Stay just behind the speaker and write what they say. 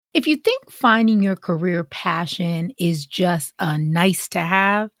If you think finding your career passion is just a nice to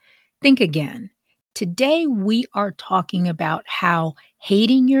have, think again. Today, we are talking about how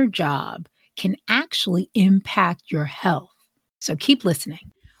hating your job can actually impact your health. So keep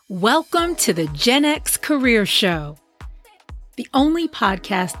listening. Welcome to the Gen X Career Show, the only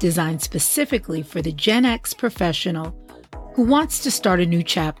podcast designed specifically for the Gen X professional who wants to start a new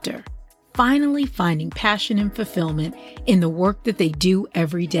chapter, finally finding passion and fulfillment in the work that they do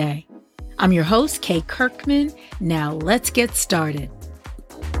every day. I'm your host, Kay Kirkman. Now let's get started.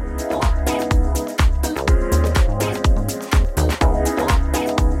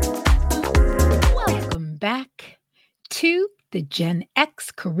 Welcome back to the Gen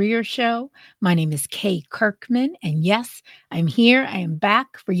X Career Show. My name is Kay Kirkman, and yes, I'm here. I am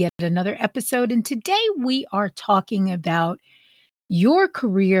back for yet another episode, and today we are talking about your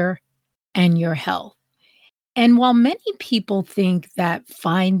career and your health. And while many people think that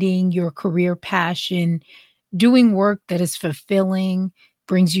finding your career passion, doing work that is fulfilling,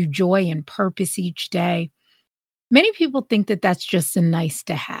 brings you joy and purpose each day, many people think that that's just a nice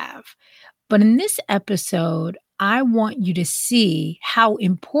to have. But in this episode, I want you to see how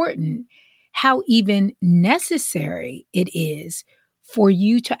important, how even necessary it is for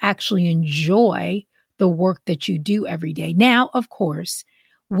you to actually enjoy the work that you do every day. Now, of course,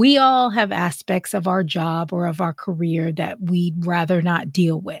 we all have aspects of our job or of our career that we'd rather not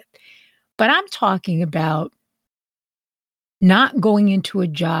deal with. But I'm talking about not going into a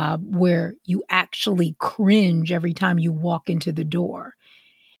job where you actually cringe every time you walk into the door.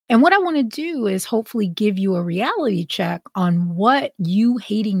 And what I want to do is hopefully give you a reality check on what you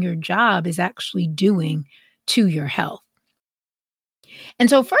hating your job is actually doing to your health. And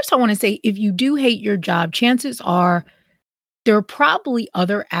so first I want to say, if you do hate your job, chances are there are probably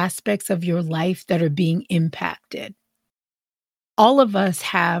other aspects of your life that are being impacted. All of us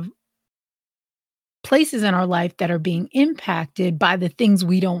have places in our life that are being impacted by the things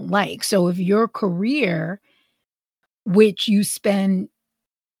we don't like. So if your career, which you spend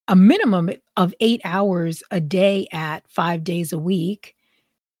a minimum of 8 hours a day at 5 days a week,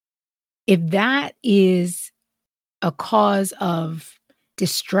 if that is a cause of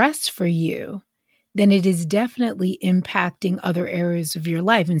distress for you, then it is definitely impacting other areas of your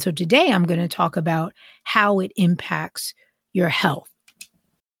life. And so today I'm going to talk about how it impacts your health.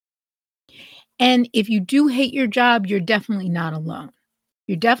 And if you do hate your job, you're definitely not alone.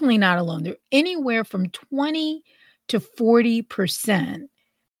 You're definitely not alone. There are anywhere from 20 to 40%,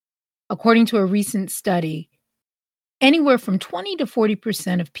 according to a recent study, anywhere from 20 to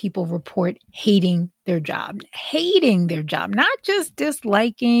 40% of people report hating their job, not just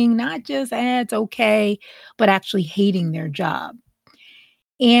disliking, not just, it's okay, but actually hating their job.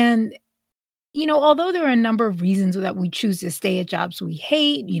 And, although there are a number of reasons that we choose to stay at jobs we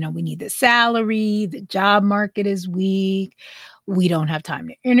hate, we need the salary, the job market is weak, we don't have time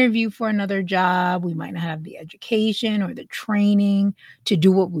to interview for another job, we might not have the education or the training to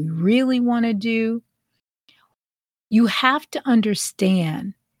do what we really want to do. You have to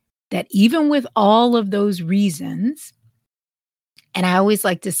understand that even with all of those reasons, and I always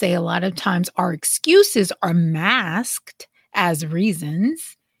like to say a lot of times our excuses are masked as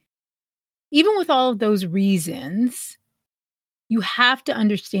reasons, even with all of those reasons, you have to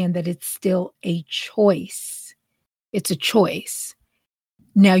understand that it's still a choice. It's a choice.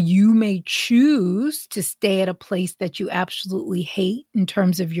 Now, you may choose to stay at a place that you absolutely hate in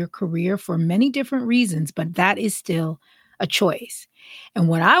terms of your career for many different reasons, but that is still a choice. And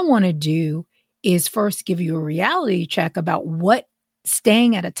what I want to do is first give you a reality check about what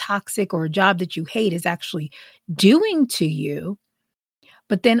staying at a toxic or a job that you hate is actually doing to you.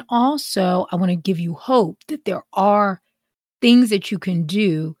 But then also, I want to give you hope that there are things that you can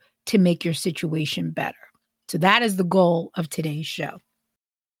do to make your situation better. So that is the goal of today's show.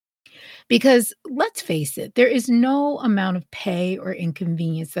 Because let's face it, there is no amount of pay or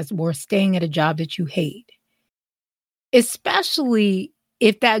inconvenience that's worth staying at a job that you hate, especially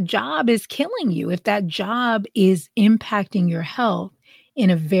if that job is killing you, if that job is impacting your health in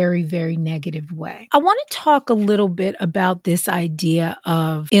a very, very negative way. I want to talk a little bit about this idea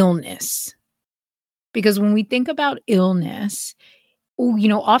of illness, because when we think about illness,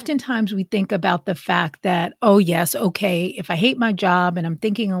 oftentimes we think about the fact that, oh, yes, okay, if I hate my job and I'm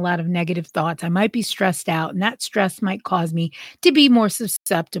thinking a lot of negative thoughts, I might be stressed out, and that stress might cause me to be more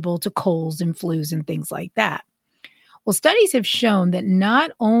susceptible to colds and flus and things like that. Well, studies have shown that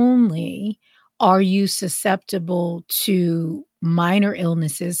not only are you susceptible to minor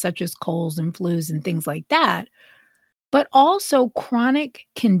illnesses such as colds and flus and things like that, but also chronic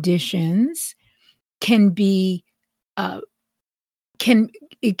conditions can be can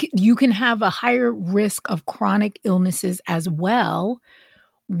you can have a higher risk of chronic illnesses as well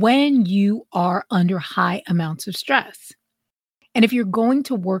when you are under high amounts of stress. And if you're going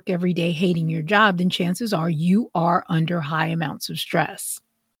to work every day hating your job, then chances are you are under high amounts of stress.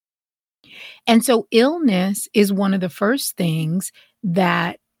 And so illness is one of the first things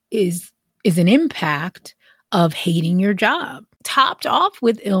that is an impact of hating your job. Topped off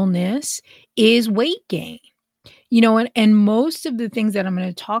with illness is weight gain. And most of the things that I'm going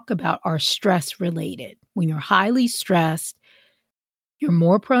to talk about are stress related. When you're highly stressed, you're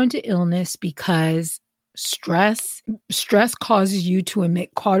more prone to illness because stress causes you to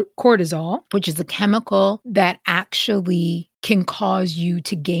emit cortisol, which is a chemical that actually can cause you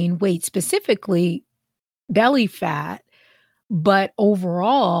to gain weight, specifically belly fat. But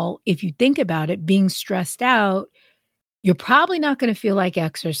overall, if you think about it, being stressed out, you're probably not going to feel like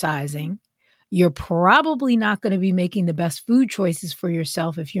exercising. You're probably not going to be making the best food choices for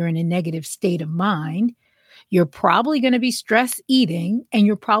yourself if you're in a negative state of mind. You're probably going to be stress eating, and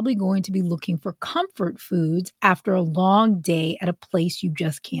you're probably going to be looking for comfort foods after a long day at a place you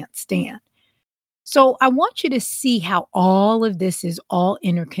just can't stand. So I want you to see how all of this is all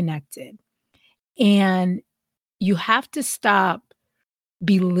interconnected. And you have to stop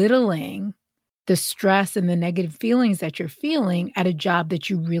belittling the stress and the negative feelings that you're feeling at a job that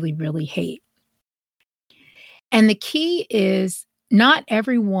you really, really hate. And the key is not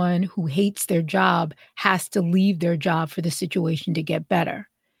everyone who hates their job has to leave their job for the situation to get better.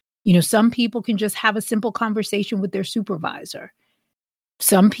 Some people can just have a simple conversation with their supervisor.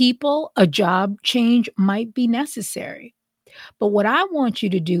 Some people, a job change might be necessary. But what I want you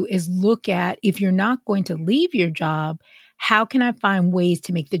to do is look at, if you're not going to leave your job, how can I find ways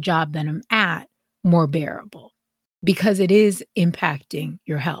to make the job that I'm at more bearable? Because it is impacting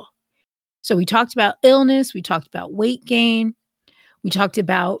your health. So we talked about illness, we talked about weight gain, we talked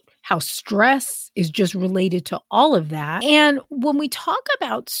about how stress is just related to all of that. And when we talk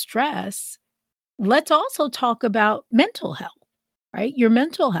about stress, let's also talk about mental health, right? Your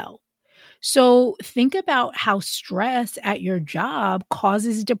mental health. So think about how stress at your job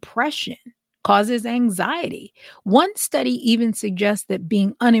causes depression, causes anxiety. One study even suggests that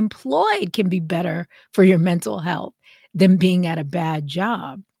being unemployed can be better for your mental health than being at a bad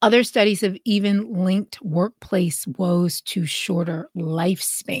job. Other studies have even linked workplace woes to shorter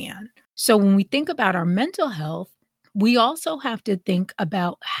lifespan. So when we think about our mental health, we also have to think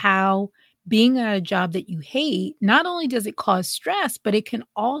about how being at a job that you hate, not only does it cause stress, but it can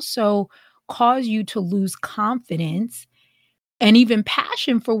also cause you to lose confidence and even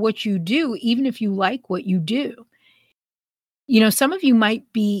passion for what you do, even if you like what you do. Some of you might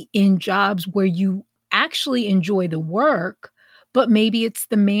be in jobs where you actually enjoy the work, but maybe it's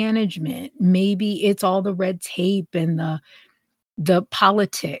the management, maybe it's all the red tape and the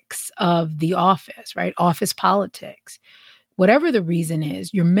politics of the office, right? Office politics. Whatever the reason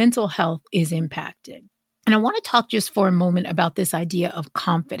is, your mental health is impacted. And I want to talk just for a moment about this idea of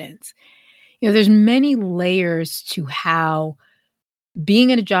confidence. There's many layers to how being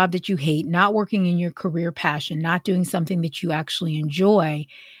in a job that you hate, not working in your career passion, not doing something that you actually enjoy,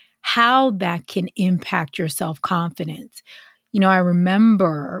 how that can impact your self-confidence. I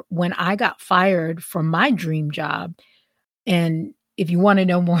remember when I got fired from my dream job, and if you want to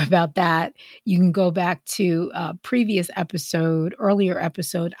know more about that, you can go back to a earlier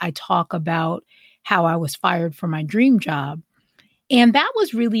episode, I talk about how I was fired from my dream job. And that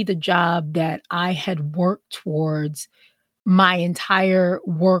was really the job that I had worked towards my entire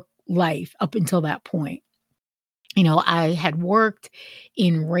work life up until that point. I had worked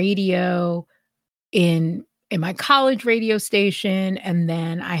in radio in my college radio station, and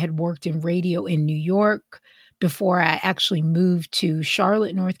then I had worked in radio in New York before I actually moved to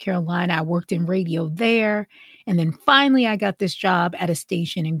Charlotte, North Carolina. I worked in radio there. And then finally, I got this job at a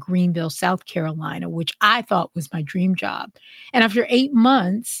station in Greenville, South Carolina, which I thought was my dream job. And after 8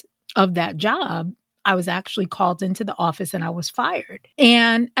 months of that job, I was actually called into the office and I was fired.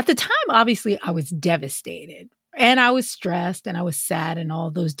 And at the time, obviously, I was devastated. And I was stressed and I was sad and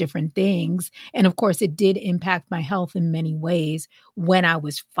all those different things. And of course, it did impact my health in many ways when I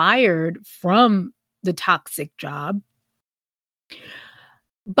was fired from the toxic job.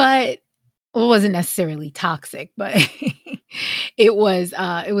 But it wasn't necessarily toxic, but it was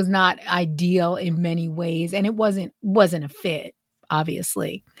not ideal in many ways. And it wasn't a fit,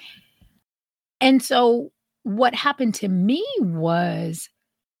 obviously. And so what happened to me was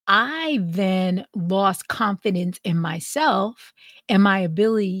I then lost confidence in myself and my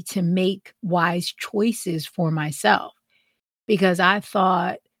ability to make wise choices for myself, because I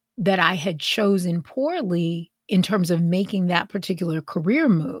thought that I had chosen poorly in terms of making that particular career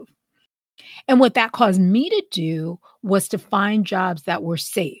move. And what that caused me to do was to find jobs that were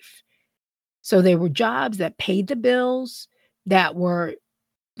safe. So they were jobs that paid the bills, that were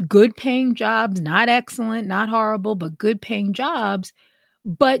good paying jobs, not excellent, not horrible, but good paying jobs,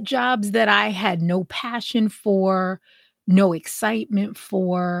 but jobs that I had no passion for, no excitement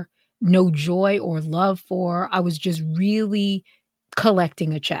for, no joy or love for. I was just really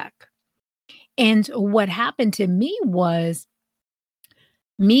collecting a check. And what happened to me was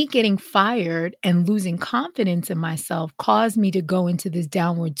me getting fired and losing confidence in myself caused me to go into this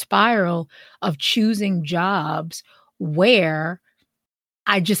downward spiral of choosing jobs where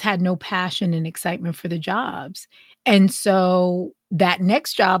I just had no passion and excitement for the jobs. And so that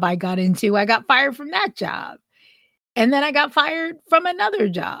next job I got into, I got fired from that job. And then I got fired from another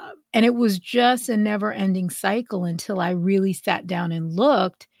job. And it was just a never ending cycle until I really sat down and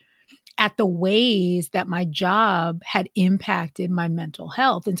looked at the ways that my job had impacted my mental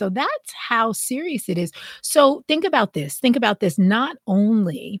health. And so that's how serious it is. So think about this. Think about this. Not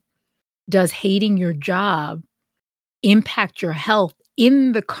only does hating your job impact your health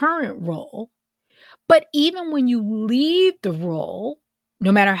in the current role, but even when you leave the role,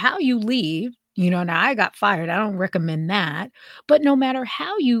 no matter how you leave, now I got fired. I don't recommend that. But no matter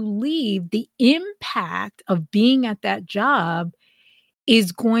how you leave, the impact of being at that job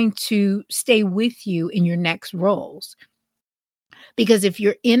is going to stay with you in your next roles. Because if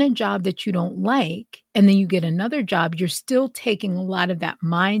you're in a job that you don't like, and then you get another job, you're still taking a lot of that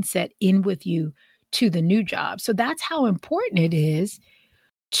mindset in with you to the new job. So that's how important it is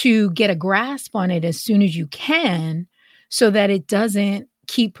to get a grasp on it as soon as you can so that it doesn't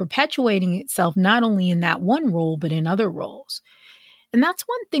keep perpetuating itself, not only in that one role, but in other roles. And that's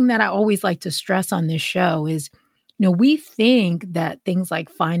one thing that I always like to stress on this show is, we think that things like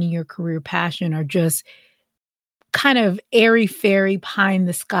finding your career passion are just kind of airy-fairy,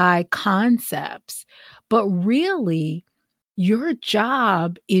 pie-in-the-sky concepts. But really, your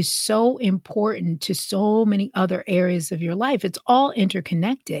job is so important to so many other areas of your life. It's all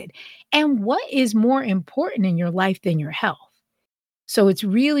interconnected. And what is more important in your life than your health? So it's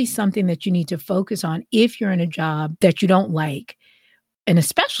really something that you need to focus on if you're in a job that you don't like, and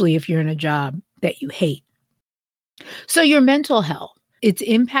especially if you're in a job that you hate. So your mental health, it's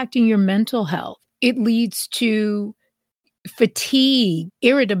impacting your mental health. It leads to fatigue,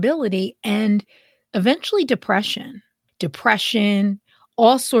 irritability, and eventually depression.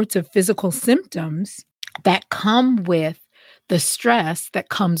 All sorts of physical symptoms that come with the stress that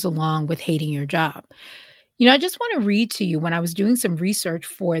comes along with hating your job. I just want to read to you when I was doing some research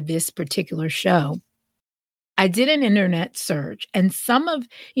for this particular show. I did an internet search, and some of,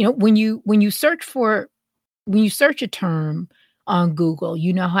 when you search a term on Google,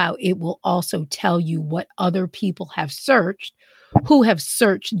 you know how it will also tell you what other people have searched who have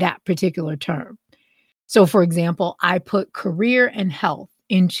searched that particular term. So for example, I put career and health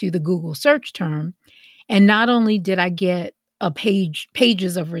into the Google search term, and not only did I get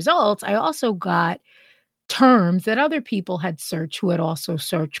pages of results, I also got terms that other people had searched who had also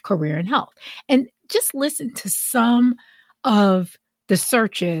searched career and health. And just listen to some of the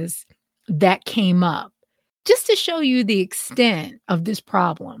searches that came up, just to show you the extent of this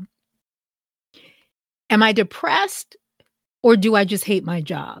problem. Am I depressed, or do I just hate my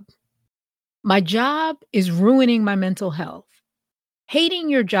job? My job is ruining my mental health. Hating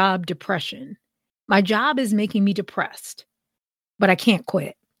your job, depression. My job is making me depressed, but I can't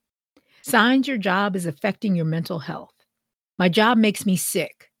quit. Signs your job is affecting your mental health. My job makes me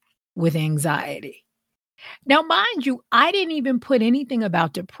sick with anxiety. Now, mind you, I didn't even put anything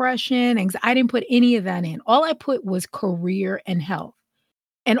about depression, I didn't put any of that in. All I put was career and health.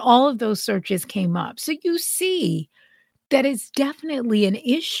 And all of those searches came up. So you see that it's definitely an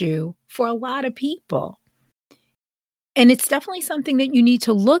issue for a lot of people. And it's definitely something that you need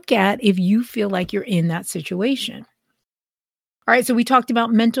to look at if you feel like you're in that situation. All right, so we talked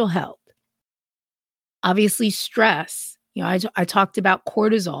about mental health. Obviously, stress. I talked about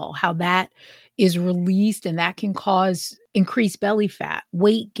cortisol, how that is released and that can cause increased belly fat,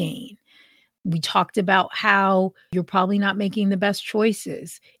 weight gain. We talked about how you're probably not making the best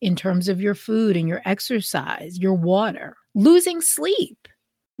choices in terms of your food and your exercise, your water. Losing sleep.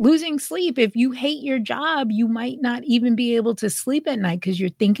 If you hate your job, you might not even be able to sleep at night because you're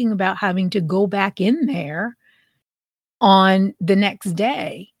thinking about having to go back in there on the next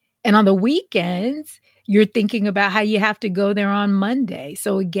day. And on the weekends, you're thinking about how you have to go there on Monday.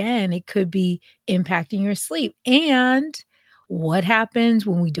 So again, it could be impacting your sleep. And what happens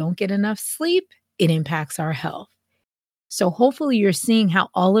when we don't get enough sleep? It impacts our health. So hopefully you're seeing how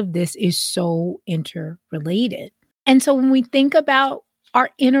all of this is so interrelated. And so when we think about our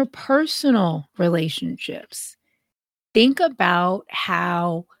interpersonal relationships, think about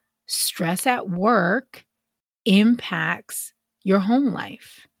how stress at work impacts your home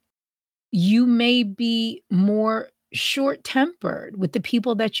life. You may be more short tempered with the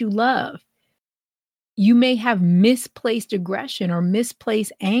people that you love. You may have misplaced aggression or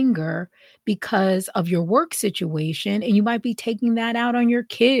misplaced anger because of your work situation, and you might be taking that out on your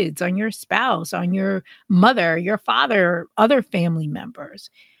kids, on your spouse, on your mother, your father, other family members.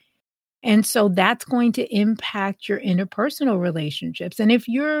 And so that's going to impact your interpersonal relationships. And if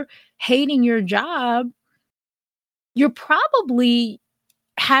you're hating your job, you're probably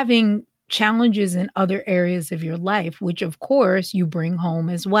having challenges in other areas of your life, which of course you bring home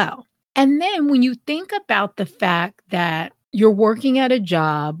as well. And then when you think about the fact that you're working at a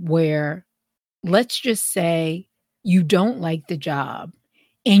job where, let's just say, you don't like the job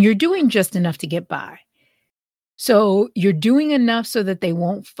and you're doing just enough to get by. So you're doing enough so that they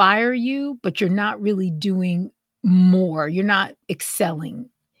won't fire you, but you're not really doing more. You're not excelling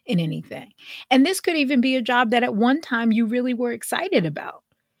in anything. And this could even be a job that at one time you really were excited about,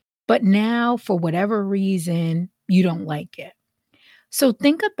 but now for whatever reason, you don't like it. So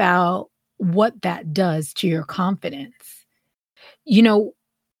think about what that does to your confidence. You know,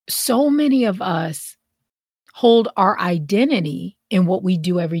 so many of us hold our identity in what we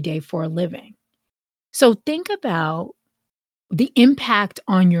do every day for a living. So think about the impact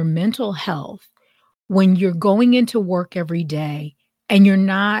on your mental health when you're going into work every day and you're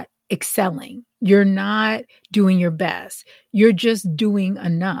not excelling, you're not doing your best, you're just doing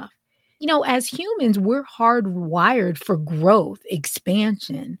enough. As humans, we're hardwired for growth,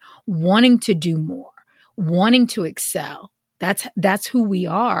 expansion, wanting to do more, wanting to excel. That's who we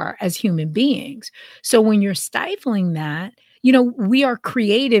are as human beings. So when you're stifling that, we are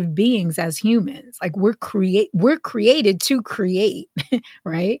creative beings as humans. Like we're created to create,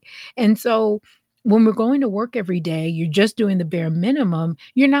 right? And so when we're going to work every day, you're just doing the bare minimum.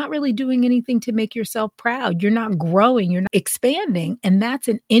 You're not really doing anything to make yourself proud. You're not growing, you're not expanding. And that's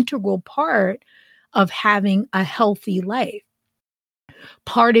an integral part of having a healthy life.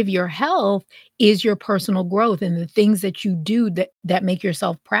 Part of your health is your personal growth and the things that you do that make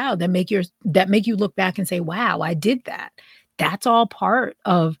yourself proud, that make you look back and say, wow, I did that. That's all part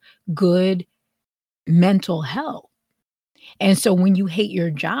of good mental health. And so when you hate your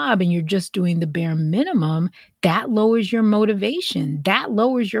job and you're just doing the bare minimum, that lowers your motivation. That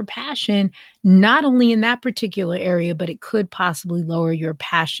lowers your passion, not only in that particular area, but it could possibly lower your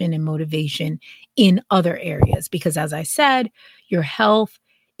passion and motivation in other areas. Because as I said, your health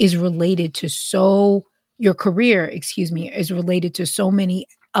is related to your career, is related to so many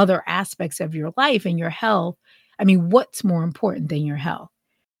other aspects of your life and your health. I mean, what's more important than your health,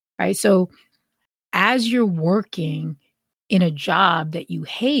 right? So as you're working in a job that you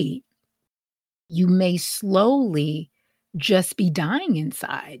hate, you may slowly just be dying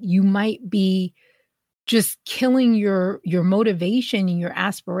inside. You might be just killing your motivation and your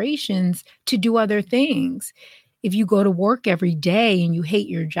aspirations to do other things. If you go to work every day and you hate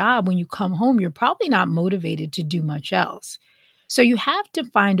your job, when you come home, you're probably not motivated to do much else. So you have to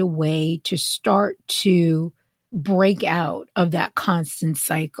find a way to start to break out of that constant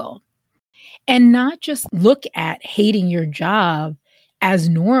cycle. And not just look at hating your job as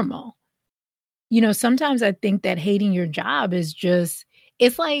normal. Sometimes I think that hating your job it's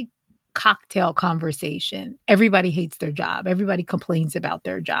like cocktail conversation. Everybody hates their job. Everybody complains about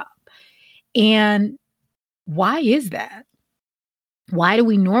their job. And why is that? Why do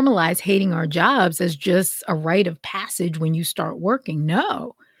we normalize hating our jobs as just a rite of passage when you start working?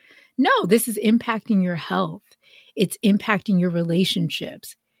 No, this is impacting your health. It's impacting your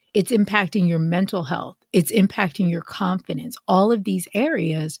relationships. It's impacting your mental health. It's impacting your confidence. All of these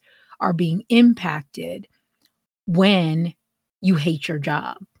areas are being impacted when you hate your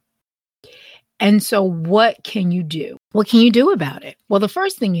job. And so what can you do? What can you do about it? Well, the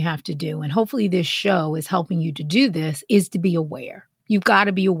first thing you have to do, and hopefully this show is helping you to do this, is to be aware. You've got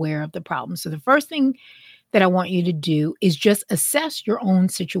to be aware of the problem. So the first thing that I want you to do is just assess your own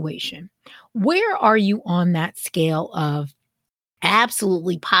situation. Where are you on that scale of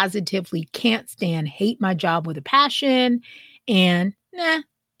absolutely positively can't stand, hate my job with a passion, and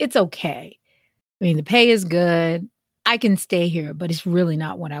it's okay. I mean, the pay is good. I can stay here, but it's really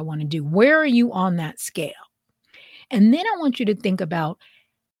not what I want to do. Where are you on that scale? And then I want you to think about,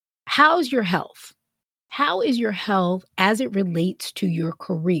 how's your health? How is your health as it relates to your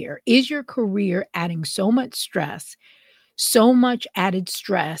career? Is your career adding so much stress so much added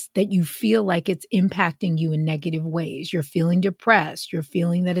stress that you feel like it's impacting you in negative ways. You're feeling depressed. You're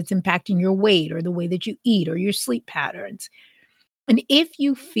feeling that it's impacting your weight or the way that you eat or your sleep patterns. And if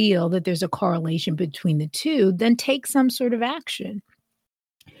you feel that there's a correlation between the two, then take some sort of action.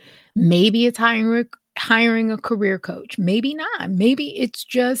 Maybe it's hiring a career coach. Maybe not. Maybe it's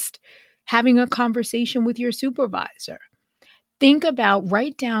just having a conversation with your supervisor.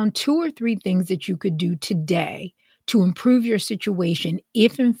 Write down 2 or 3 things that you could do today to improve your situation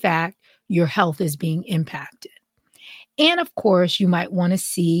if, in fact, your health is being impacted. And of course, you might want to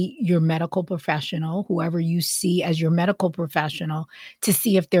see your medical professional, whoever you see as your medical professional, to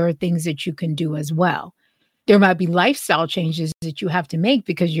see if there are things that you can do as well. There might be lifestyle changes that you have to make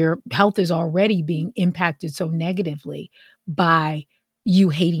because your health is already being impacted so negatively by you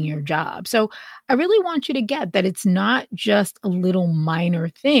hating your job. So I really want you to get that it's not just a little minor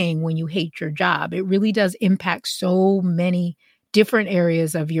thing when you hate your job. It really does impact so many different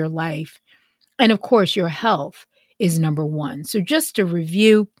areas of your life. And of course, your health is number one. So just to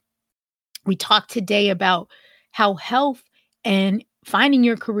review, we talked today about how health and finding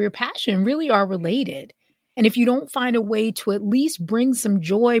your career passion really are related. And if you don't find a way to at least bring some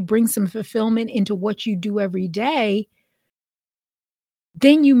joy, bring some fulfillment into what you do every day,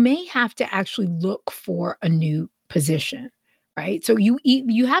 then you may have to actually look for a new position, right? So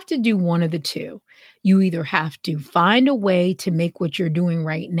you have to do one of the two. You either have to find a way to make what you're doing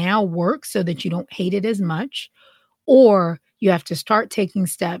right now work so that you don't hate it as much, or you have to start taking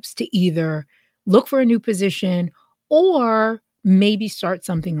steps to either look for a new position or maybe start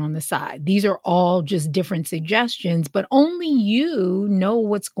something on the side. These are all just different suggestions, but only you know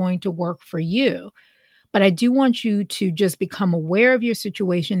what's going to work for you. But I do want you to just become aware of your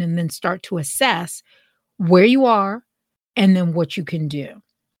situation and then start to assess where you are and then what you can do.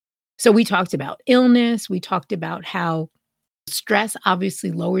 So we talked about illness. We talked about how stress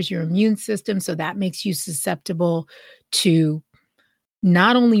obviously lowers your immune system. So that makes you susceptible to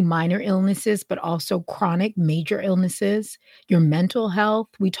not only minor illnesses, but also chronic major illnesses. Your mental health.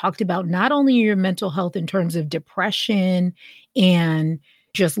 We talked about not only your mental health in terms of depression and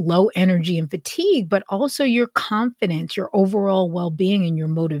just low energy and fatigue, but also your confidence, your overall well-being, and your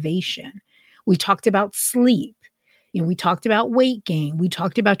motivation. We talked about sleep. We talked about weight gain. We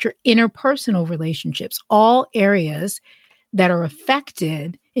talked about your interpersonal relationships, all areas that are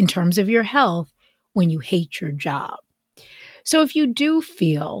affected in terms of your health when you hate your job. So if you do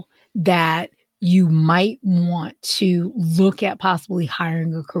feel that you might want to look at possibly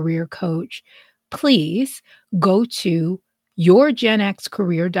hiring a career coach, please go to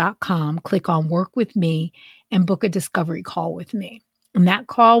yourgenxcareer.com, click on Work With Me, and book a discovery call with me. And that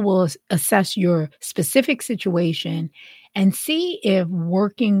call will assess your specific situation and see if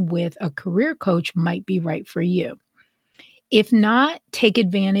working with a career coach might be right for you. If not, take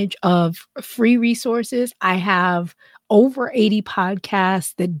advantage of free resources. I have over 80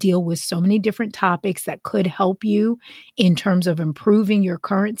 podcasts that deal with so many different topics that could help you in terms of improving your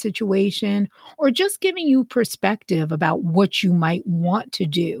current situation or just giving you perspective about what you might want to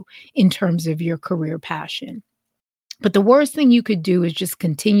do in terms of your career passion. But the worst thing you could do is just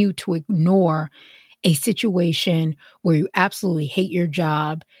continue to ignore a situation where you absolutely hate your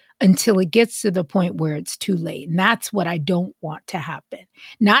job until it gets to the point where it's too late. And that's what I don't want to happen.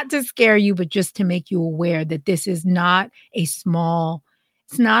 Not to scare you, but just to make you aware that this is not a small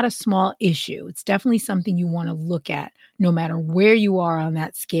issue. It's definitely something you want to look at no matter where you are on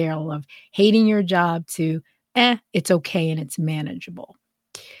that scale of hating your job to, it's okay and it's manageable.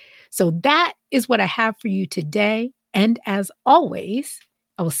 So that is what I have for you today. And as always,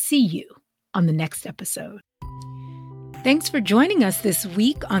 I will see you on the next episode. Thanks for joining us this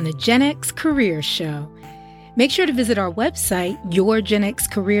week on the Gen X Career Show. Make sure to visit our website,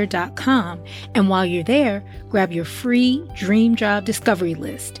 yourgenxcareer.com. And while you're there, grab your free Dream Job Discovery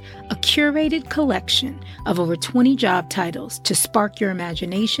List, a curated collection of over 20 job titles to spark your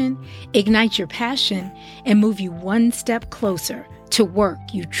imagination, ignite your passion, and move you one step closer to work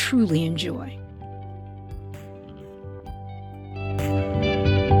you truly enjoy.